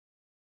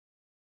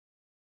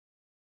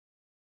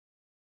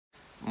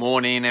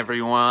Morning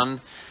everyone.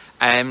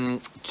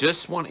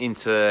 Just wanting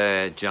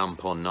to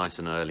jump on nice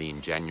and early in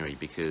January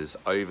because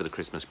over the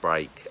Christmas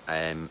break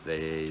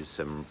there's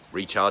some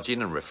recharging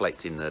and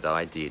reflecting that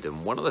I did,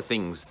 and one of the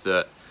things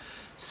that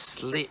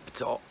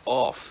slipped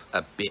off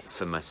a bit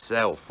for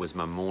myself was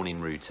my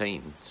morning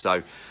routine.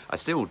 So I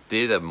still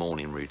did a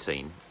morning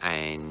routine,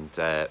 and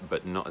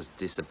but not as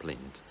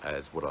disciplined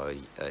as what I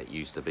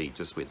used to be,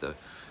 just with the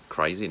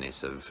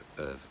craziness of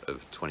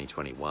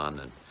 2021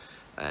 and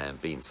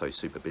being so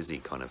super busy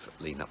kind of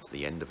leading up to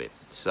the end of it.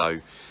 So,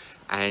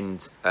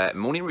 and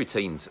morning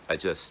routines are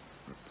just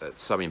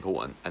so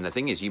important. And the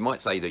thing is, you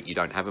might say that you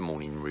don't have a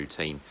morning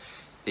routine.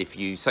 If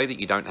you say that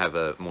you don't have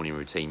a morning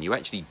routine, you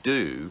actually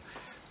do,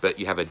 but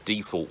you have a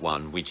default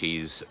one, which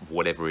is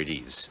whatever it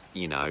is,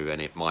 you know, and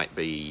it might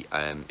be,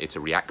 it's a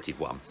reactive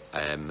one.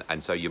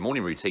 And so your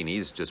morning routine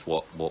is just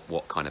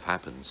what kind of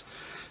happens.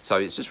 So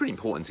it's just really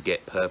important to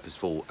get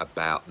purposeful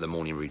about the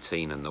morning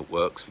routine and that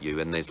works for you.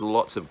 And there's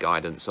lots of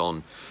guidance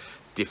on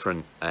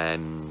different,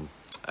 everyone's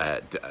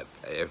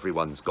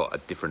got a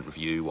different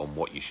view on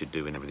what you should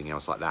do and everything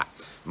else like that.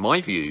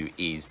 My view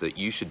is that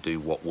you should do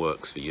what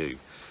works for you.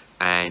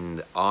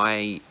 And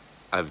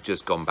I've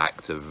just gone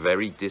back to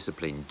very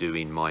disciplined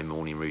doing my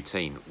morning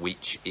routine,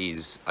 which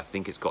is, I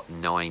think it's got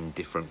 9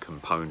 different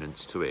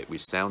components to it,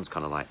 which sounds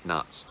kind of like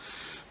nuts,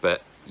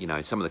 but you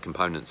know, some of the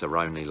components are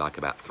only like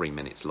about 3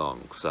 minutes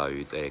long,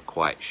 so they're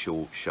quite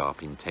short,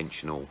 sharp,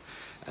 intentional,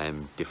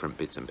 different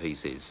bits and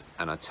pieces.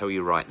 And I tell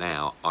you right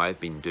now, I've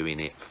been doing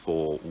it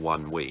for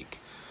 1 week.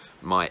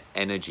 My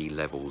energy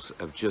levels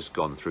have just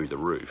gone through the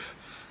roof,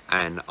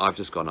 and I've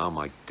just gone, oh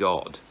my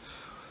God,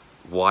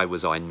 why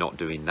was I not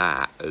doing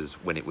that as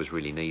when it was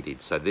really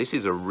needed? So this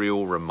is a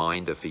real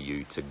reminder for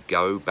you to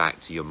go back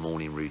to your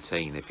morning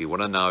routine. If you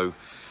want to know,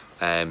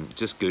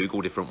 just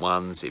Google different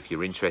ones. If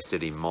you're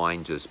interested in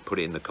mine, just put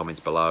it in the comments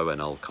below and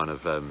I'll kind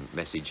of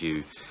message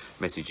you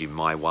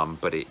my one.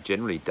 But it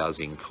generally does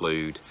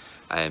include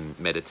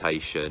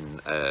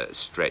meditation,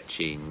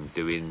 stretching,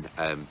 doing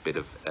a bit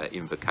of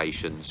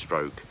invocation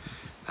stroke,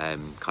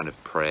 kind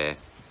of prayer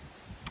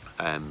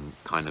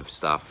kind of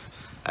stuff,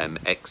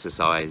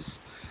 exercise,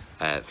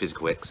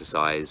 physical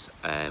exercise,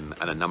 and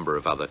a number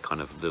of other kind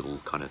of little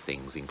kind of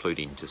things,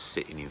 including just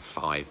sitting in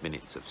 5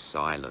 minutes of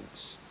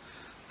silence.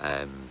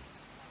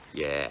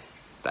 Yeah,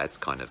 that's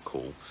kind of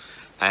cool.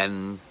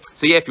 So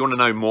yeah, if you want to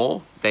know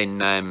more, then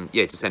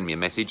yeah, just send me a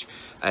message.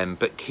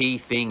 But key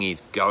thing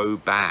is, go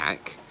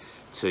back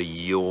to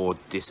your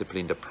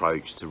disciplined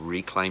approach to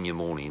reclaim your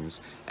mornings,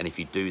 and if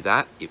you do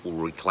that, it will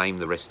reclaim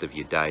the rest of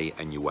your day,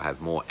 and you will have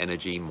more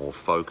energy, more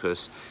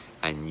focus,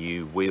 and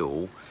you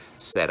will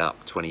set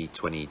up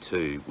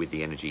 2022 with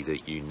the energy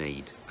that you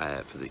need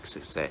for the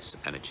success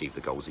and achieve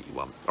the goals that you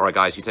want. All right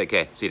guys, you take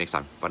care. See you next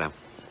time. Bye now.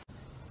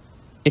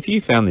 If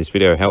you found this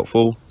video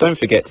helpful, don't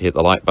forget to hit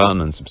the like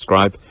button and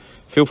subscribe.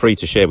 Feel free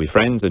to share with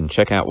friends and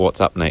check out what's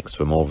up next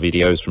for more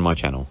videos from my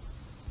channel.